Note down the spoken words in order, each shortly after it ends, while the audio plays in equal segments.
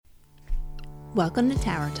Welcome to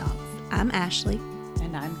Tower Talks. I'm Ashley.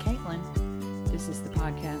 And I'm Caitlin. This is the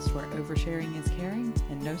podcast where oversharing is caring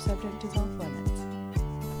and no subject is off limits.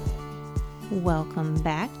 Welcome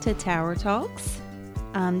back to Tower Talks.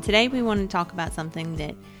 Today we want to talk about something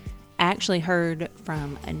that I actually heard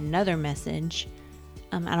from another message.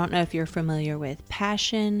 I don't know if you're familiar with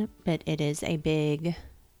Passion, but it is a big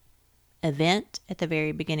event at the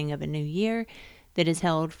very beginning of a new year that is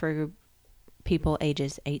held for people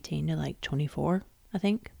ages 18 to like 24, I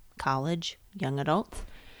think, college, young adults.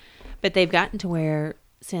 But they've gotten to where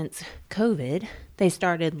since COVID, they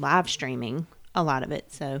started live streaming a lot of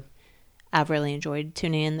it. So I've really enjoyed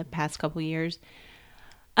tuning in the past couple years.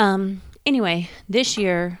 Anyway, this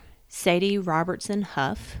year, Sadie Robertson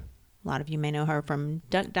Huff, a lot of you may know her from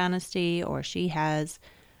Duck Dynasty, or she has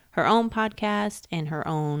her own podcast and her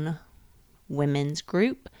own women's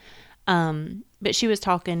group. But she was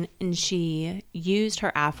talking and she used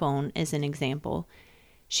her iPhone as an example.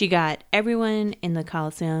 She got everyone in the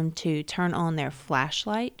Coliseum to turn on their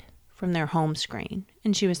flashlight from their home screen.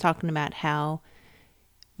 And she was talking about how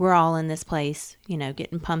we're all in this place, you know,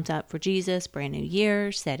 getting pumped up for Jesus, brand new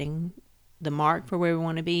year, setting the mark for where we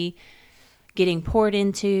want to be, getting poured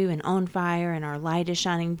into and on fire, and our light is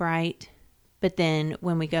shining bright. But then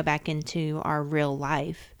when we go back into our real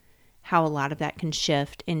life, how a lot of that can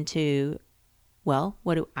shift into, well,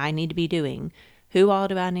 what do I need to be doing? Who all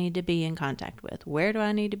do I need to be in contact with? Where do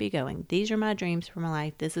I need to be going? These are my dreams for my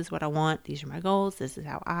life. This is what I want. These are my goals. This is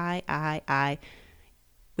how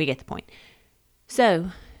we get the point. So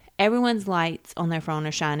everyone's lights on their phone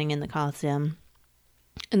are shining in the Coliseum.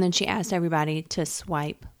 And then she asked everybody to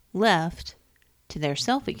swipe left to their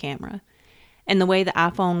selfie camera. And the way the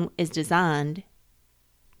iPhone is designed,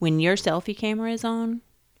 when your selfie camera is on,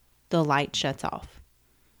 the light shuts off.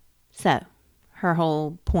 So her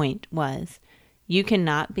whole point was, you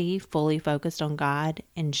cannot be fully focused on God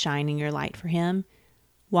and shining your light for Him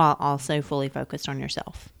while also fully focused on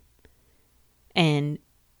yourself. And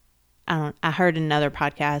I heard another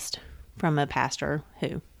podcast from a pastor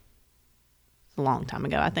who, a long time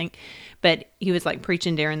ago, I think, but he was like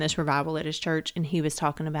preaching during this revival at his church, and he was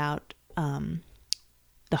talking about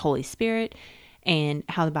the Holy Spirit and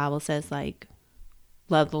how the Bible says, like,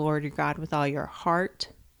 love the Lord your God with all your heart,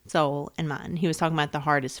 soul, and mind. He was talking about the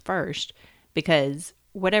heart is first, because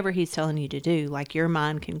whatever He's telling you to do, like, your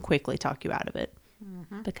mind can quickly talk you out of it,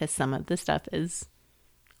 because some of the stuff is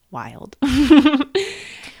wild.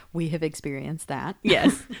 We have experienced that.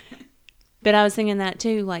 Yes. But I was thinking that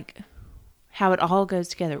too, like how it all goes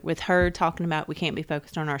together with her talking about we can't be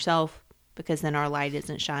focused on ourselves because then our light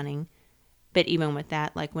isn't shining. But even with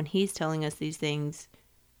that, like when He's telling us these things,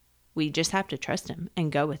 we just have to trust Him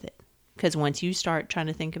and go with it. Because once you start trying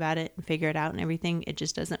to think about it and figure it out and everything, it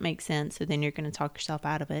just doesn't make sense. So then you're going to talk yourself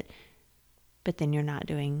out of it. But then you're not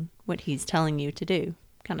doing what He's telling you to do,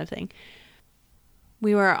 kind of thing.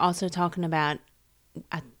 We were also talking about,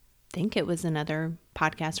 I think it was another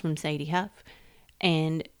podcast from Sadie Huff.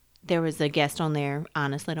 And there was a guest on there.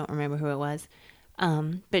 Honestly, I don't remember who it was.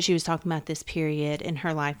 But she was talking about this period in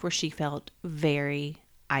her life where she felt very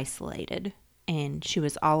isolated. And she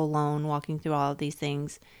was all alone walking through all of these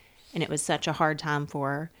things. And it was such a hard time for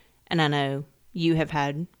her. And I know you have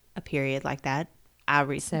had a period like that.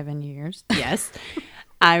 7 years. Yes.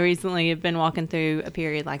 I recently have been walking through a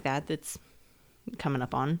period like that that's coming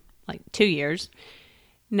up on like 2 years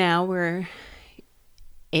now, where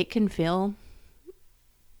it can feel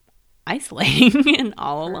isolating and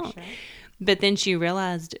all alone. Sure. But then she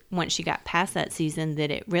realized once she got past that season that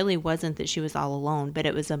it really wasn't that she was all alone, but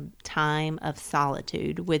it was a time of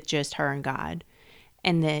solitude with just her and God.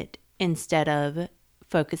 And that instead of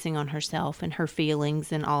focusing on herself and her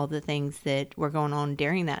feelings and all of the things that were going on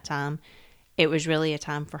during that time, it was really a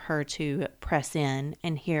time for her to press in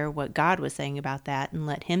and hear what God was saying about that and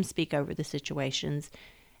let Him speak over the situations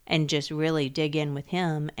and just really dig in with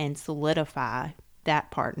Him and solidify that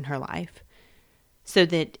part in her life. So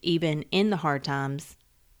that even in the hard times,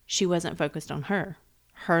 she wasn't focused on her.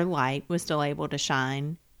 Her light was still able to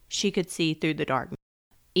shine. She could see through the darkness.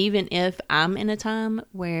 Even if I'm in a time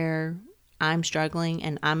where I'm struggling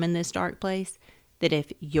and I'm in this dark place, that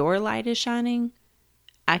if your light is shining,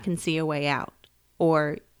 I can see a way out.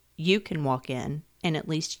 Or you can walk in and at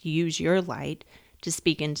least use your light to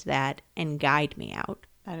speak into that and guide me out.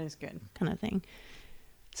 That is good. Kind of thing.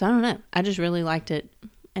 So I don't know. I just really liked it,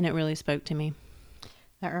 and it really spoke to me.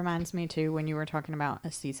 That reminds me too, when you were talking about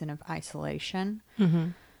a season of isolation,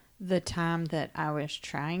 the time that I was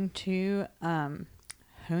trying to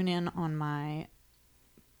hone in on my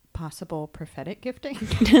possible prophetic gifting.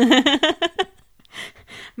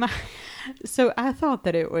 So I thought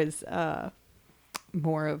that it was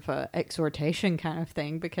more of a exhortation kind of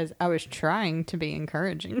thing because I was trying to be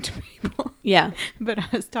encouraging to people. Yeah. But I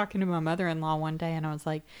was talking to my mother-in-law one day and I was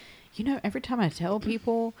like, you know, every time I tell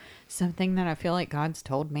people something that I feel like God's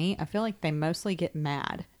told me, I feel like they mostly get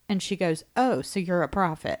mad. And she goes, oh, so you're a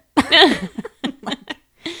prophet. Like,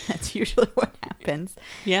 that's usually what happens.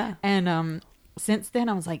 Yeah. And since then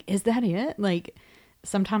I was like, is that it? Like,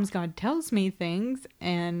 sometimes God tells me things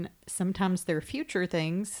and sometimes they're future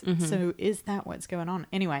things. Mm-hmm. So is that what's going on?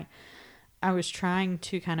 Anyway, I was trying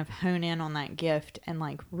to kind of hone in on that gift and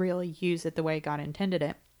like really use it the way God intended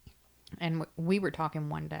it. And we were talking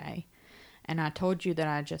one day and I told you that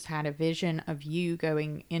I just had a vision of you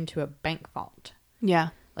going into a bank vault. Yeah.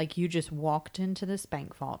 Like you just walked into this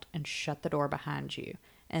bank vault and shut the door behind you.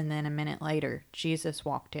 And then a minute later, Jesus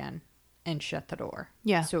walked in and shut the door.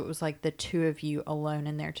 Yeah. So it was like the two of you alone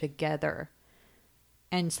in there together.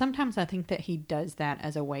 And sometimes I think that he does that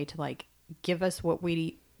as a way to like give us what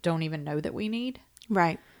we don't even know that we need.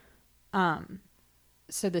 Right.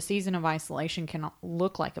 So the season of isolation can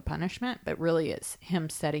look like a punishment, but really it's him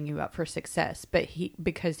setting you up for success. But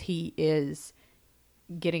because he is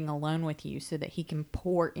getting alone with you so that he can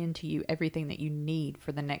pour into you everything that you need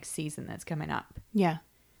for the next season that's coming up. Yeah.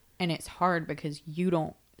 And it's hard because you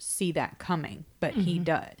don't see that coming, but he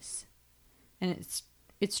does. And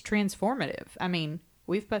it's transformative. I mean,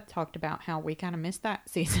 we've both talked about how we kind of missed that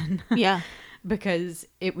season. Yeah. Because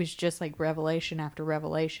it was just like revelation after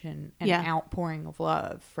revelation and outpouring of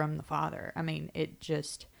love from the Father. I mean, it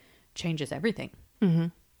just changes everything. Mm-hmm.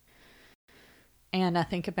 And I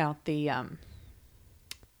think about the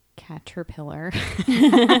caterpillar.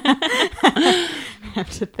 I have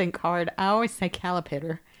to think hard. I always say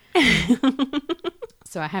caterpillar.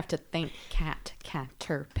 So I have to think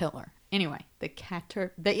caterpillar. Anyway, the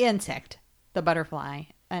insect, the butterfly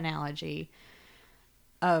analogy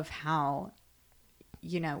of how,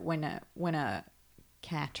 you know, when a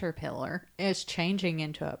caterpillar is changing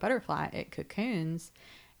into a butterfly, it cocoons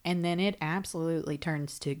and then it absolutely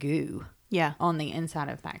turns to goo. Yeah. On the inside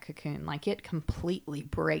of that cocoon. Like it completely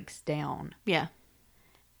breaks down. Yeah.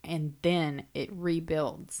 And then it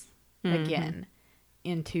rebuilds again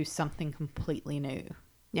into something completely new.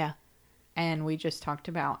 Yeah. And we just talked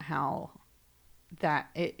about how that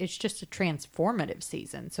it's just a transformative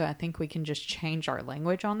season. So I think we can just change our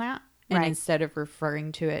language on that. And right. Instead of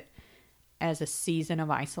referring to it as a season of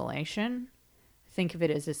isolation, think of it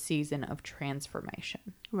as a season of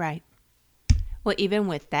transformation. Right. Well, even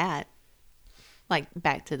with that, like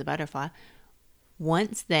back to the butterfly,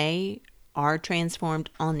 once they are transformed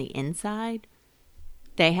on the inside,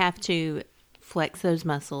 they have to flex those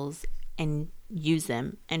muscles and use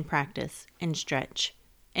them and practice and stretch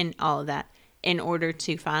and all of that in order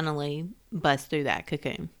to finally bust through that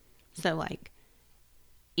cocoon. So like,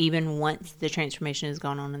 even once the transformation has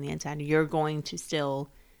gone on the inside, you're going to still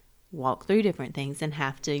walk through different things and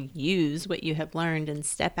have to use what you have learned and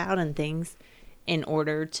step out in things in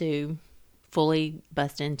order to fully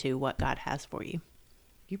bust into what God has for you.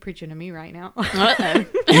 You preaching to me right now. Uh-oh.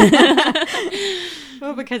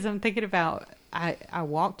 Well, because I'm thinking about, I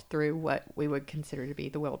walked through what we would consider to be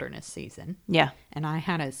the wilderness season. Yeah. And I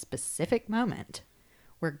had a specific moment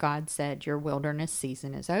where God said, your wilderness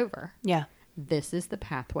season is over. Yeah. This is the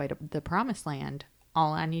pathway to the promised land.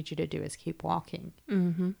 All I need you to do is keep walking.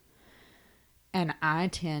 Mm-hmm. And I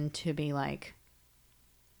tend to be like,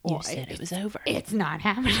 well, you said it was over. It's not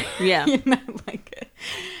happening. Yeah. You know, like,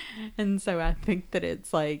 and so I think that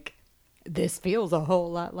it's like, this feels a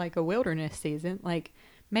whole lot like a wilderness season. Like,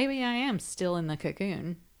 maybe I am still in the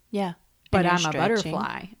cocoon. Yeah. But I'm a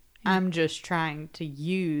butterfly. I'm just trying to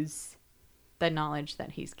use the knowledge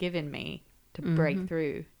that he's given me to break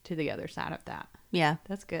through to the other side of that. Yeah.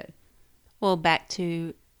 That's good. Well, back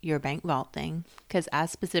to your bank vault thing, because I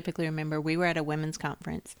specifically remember we were at a women's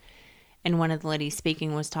conference and one of the ladies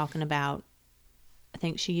speaking was talking about, I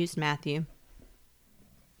think she used Matthew,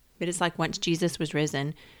 but it's like once Jesus was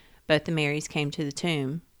risen, both the Marys came to the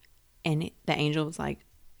tomb and the angel was like,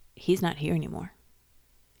 he's not here anymore.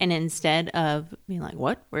 And instead of being like,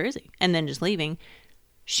 what? Where is he? And then just leaving,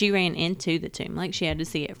 she ran into the tomb. Like she had to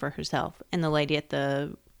see it for herself. And the lady at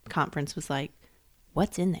the conference was like,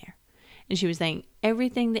 what's in there? And she was saying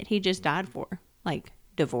everything that he just died for, like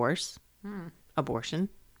divorce, abortion,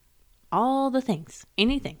 all the things,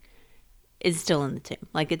 anything is still in the tomb.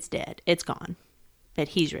 Like it's dead. It's gone. But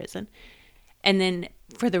he's risen. And then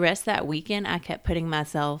for the rest of that weekend, I kept putting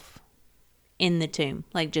myself in the tomb,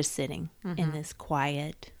 like just sitting in this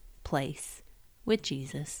quiet place with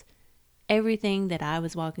Jesus. Everything that I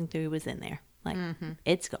was walking through was in there. Like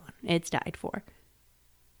it's gone. It's died for.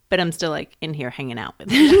 but I'm still like in here hanging out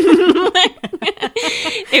with him.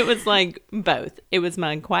 It was like both. It was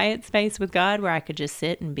my quiet space with God where I could just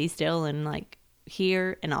sit and be still and like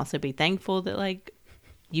hear, and also be thankful that like,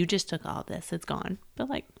 you just took all this, it's gone. But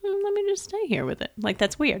like, let me just stay here with it. Like,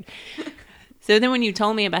 that's weird. So then when you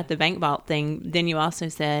told me about the bank vault thing, then you also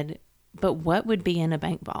said, but what would be in a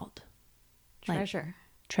bank vault? Treasure.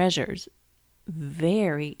 Like, treasures.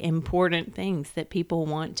 Very important things that people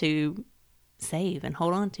want to save and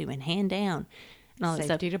hold on to and hand down. And all that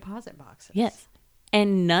stuff. Safety deposit boxes. Yes.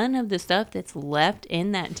 And none of the stuff that's left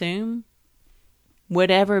in that tomb would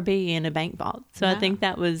ever be in a bank vault. So I think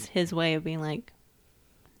that was his way of being like,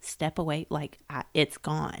 step away, like it's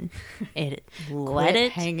gone. Let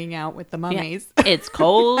it hanging out with the mummies. Yeah. It's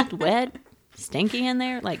cold, wet, stinky in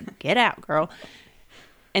there. Like, get out, girl.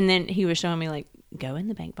 And then he was showing me like, go in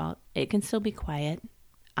the bank vault. It can still be quiet.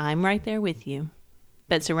 I'm right there with you.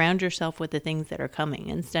 But surround yourself with the things that are coming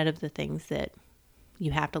instead of the things that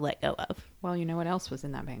you have to let go of. Well, you know what else was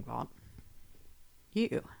in that bank vault?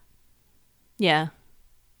 You. Yeah.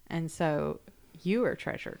 And so you are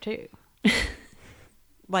treasure too.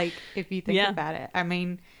 Like, if you think about it, I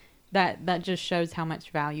mean, that just shows how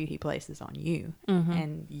much value he places on you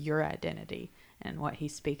and your identity and what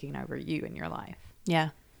he's speaking over you in your life. Yeah.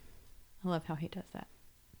 I love how he does that.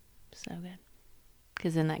 So good.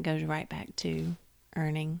 Because then that goes right back to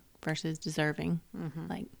earning versus deserving.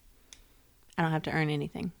 Like, I don't have to earn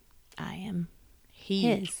anything. I am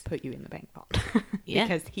He put you in the bank vault.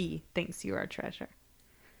 Because he thinks you are a treasure.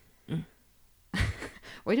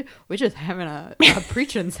 We're just having a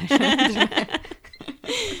preaching session.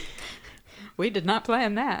 We did not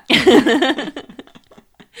plan that.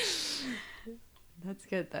 That's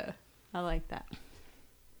good, though. I like that.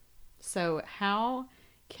 So how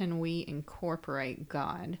can we incorporate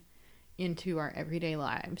God into our everyday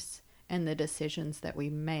lives and the decisions that we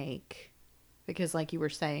make? Because like you were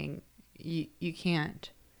saying, you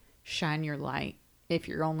can't shine your light if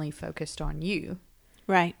you're only focused on you.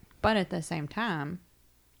 Right. But at the same time,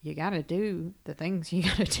 you got to do the things you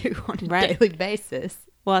got to do on a daily basis.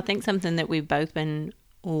 Well, I think something that we've both been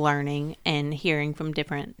learning and hearing from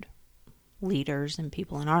different leaders and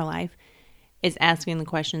people in our life is asking the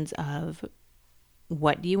questions of,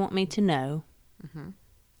 what do you want me to know?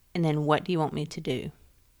 And then what do you want me to do?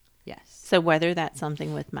 Yes. So whether that's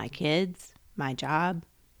something with my kids, my job,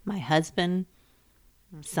 my husband,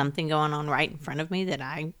 something going on right in front of me that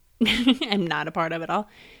I am not a part of at all,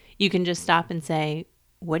 you can just stop and say,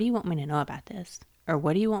 what do you want me to know about this? Or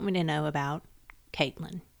what do you want me to know about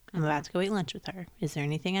Caitlin? I'm about to go eat lunch with her. Is there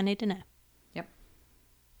anything I need to know? Yep.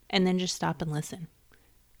 And then just stop and listen.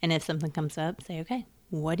 And if something comes up, say, okay,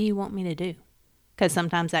 what do you want me to do? Because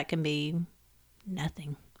sometimes that can be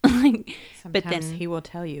nothing. Sometimes but then he will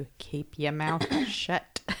tell you, keep your mouth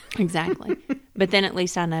shut. Exactly. But then at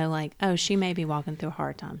least I know, like, oh, she may be walking through a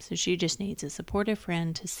hard time, so she just needs a supportive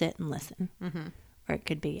friend to sit and listen. Or it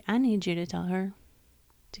could be, I need you to tell her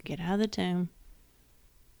to get out of the tomb,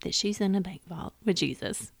 that she's in a bank vault with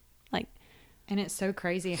Jesus. Like, and it's so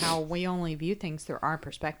crazy how we only view things through our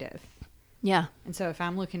perspective. Yeah. And so if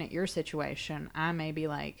I'm looking at your situation, I may be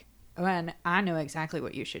like, oh, and I know exactly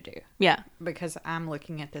what you should do. Yeah. Because I'm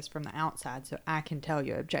looking at this from the outside, so I can tell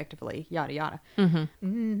you objectively, yada, yada.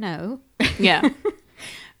 No. Yeah.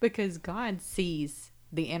 Because God sees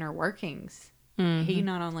the inner workings. He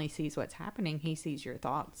not only sees what's happening, he sees your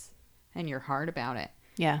thoughts and your heart about it.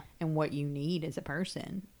 Yeah. And what you need as a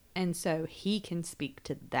person. And so he can speak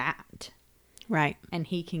to that. Right. And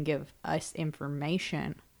he can give us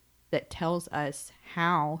information that tells us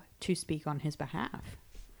how to speak on his behalf.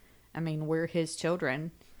 I mean, we're his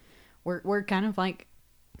children. We're kind of like,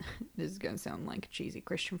 this is going to sound like a cheesy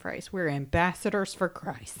Christian phrase, we're ambassadors for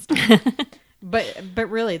Christ. but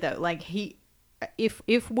really though, like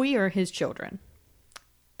if we are his children,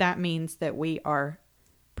 that means that we are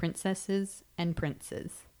princesses and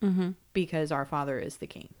princes because our father is the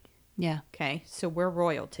king. Yeah. Okay. So we're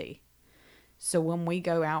royalty. So when we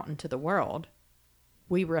go out into the world,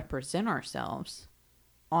 we represent ourselves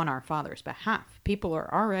on our father's behalf. People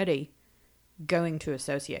are already going to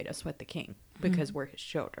associate us with the king because we're his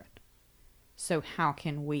children. So how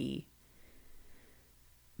can we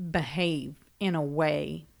behave in a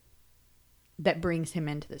way that brings him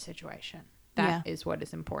into the situation? That is what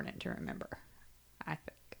is important to remember, I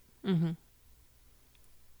think.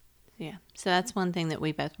 Yeah. So that's one thing that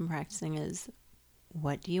we've both been practicing is,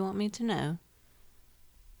 what do you want me to know?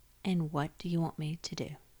 And what do you want me to do?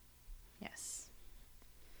 Yes.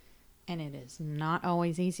 And it is not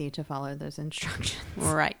always easy to follow those instructions.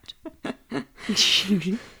 Right.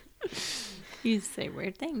 You say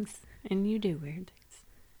weird things, and you do weird things.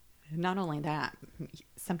 not only that,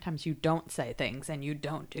 sometimes you don't say things and you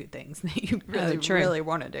don't do things that you really, true. really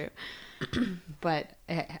want to do. But,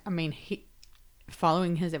 I mean,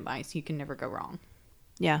 following his advice, you can never go wrong.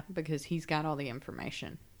 Yeah. Because he's got all the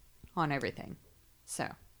information on everything. So.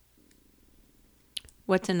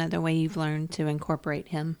 What's another way you've learned to incorporate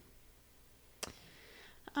him?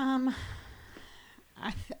 I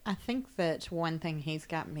think that one thing he's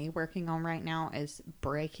got me working on right now is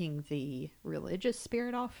breaking the religious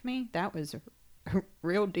spirit off me. That was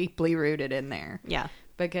real deeply rooted in there. Yeah.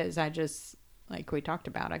 Because I just, like we talked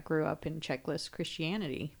about, I grew up in checklist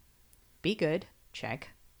Christianity. Be good, check.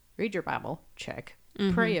 Read your Bible, check.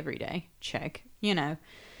 Mm-hmm. Pray every day, check. You know,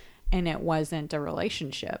 and it wasn't a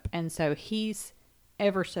relationship. And so he's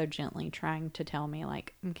ever so gently trying to tell me,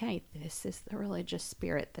 like, okay, this is the religious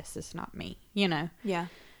spirit. This is not me, you know? Yeah.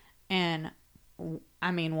 And I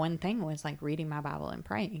mean, one thing was like reading my Bible and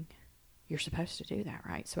praying. You're supposed to do that,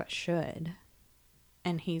 right? So I should.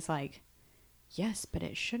 And he's like, yes, but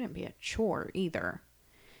it shouldn't be a chore either.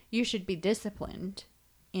 You should be disciplined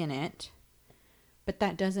in it. But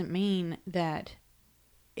that doesn't mean that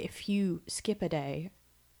if you skip a day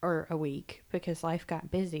or a week because life got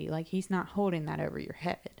busy, like, he's not holding that over your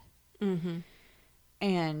head. Mm-hmm.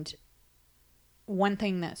 And one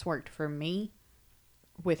thing that's worked for me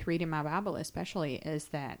with reading my Bible especially is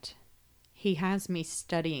that he has me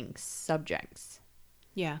studying subjects.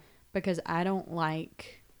 Yeah. Because I don't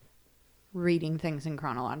like reading things in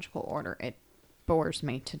chronological order. It bores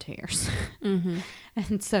me to tears. Mm-hmm.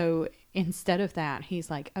 And so instead of that, he's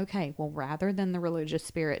like, okay, well, rather than the religious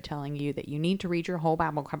spirit telling you that you need to read your whole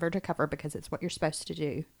Bible cover to cover because it's what you're supposed to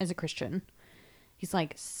do as a Christian, he's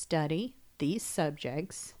like, study these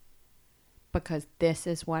subjects because this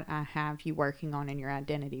is what I have you working on in your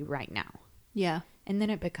identity right now. Yeah. And then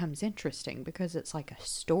it becomes interesting because it's like a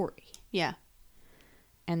story. Yeah.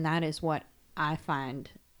 And that is what I find,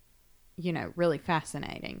 you know, really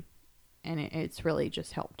fascinating. And it's really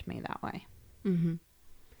just helped me that way. Mm-hmm. And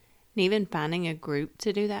even finding a group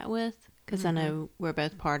to do that with, because I know we're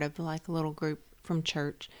both part of like a little group from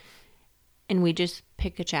church, and we just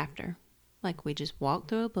pick a chapter. Like, we just walk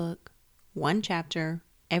through a book, one chapter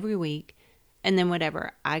every week, and then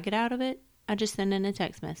whatever I get out of it, I just send in a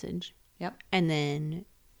text message. Yep. And then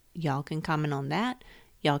y'all can comment on that.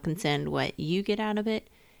 Y'all can send what you get out of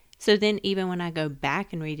it. So then even when I go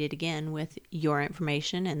back and read it again with your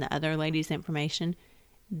information and the other lady's information,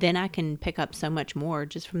 then I can pick up so much more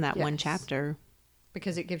just from that one chapter.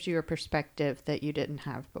 Because it gives you a perspective that you didn't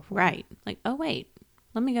have before. Right. Like, oh, wait,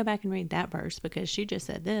 let me go back and read that verse because she just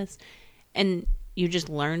said this. And you just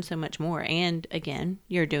learn so much more. And again,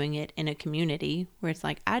 you're doing it in a community where it's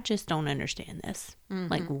like, I just don't understand this.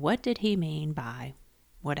 Mm-hmm. Like, what did he mean by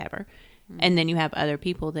whatever? Mm-hmm. And then you have other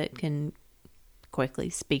people that can quickly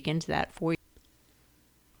speak into that for you.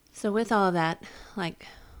 So with all of that, like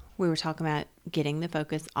we were talking about getting the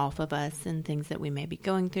focus off of us and things that we may be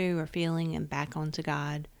going through or feeling and back onto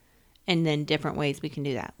God. And then different ways we can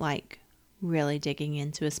do that, like really digging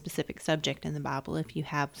into a specific subject in the Bible if you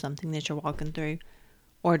have something that you're walking through,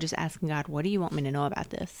 or just asking God, what do you want me to know about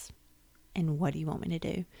this? And what do you want me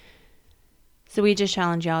to do? So we just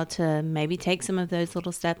challenge y'all to maybe take some of those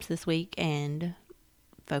little steps this week and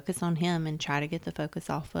focus on him and try to get the focus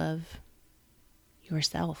off of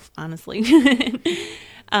yourself, honestly.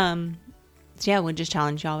 So yeah, we'll just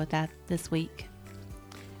challenge y'all with that this week.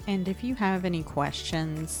 And if you have any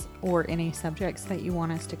questions or any subjects that you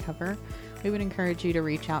want us to cover, we would encourage you to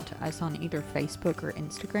reach out to us on either Facebook or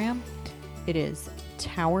Instagram. It is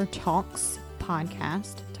Tower Talks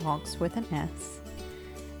Podcast, Talks with an S.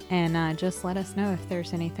 And just let us know if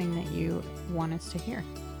there's anything that you want us to hear.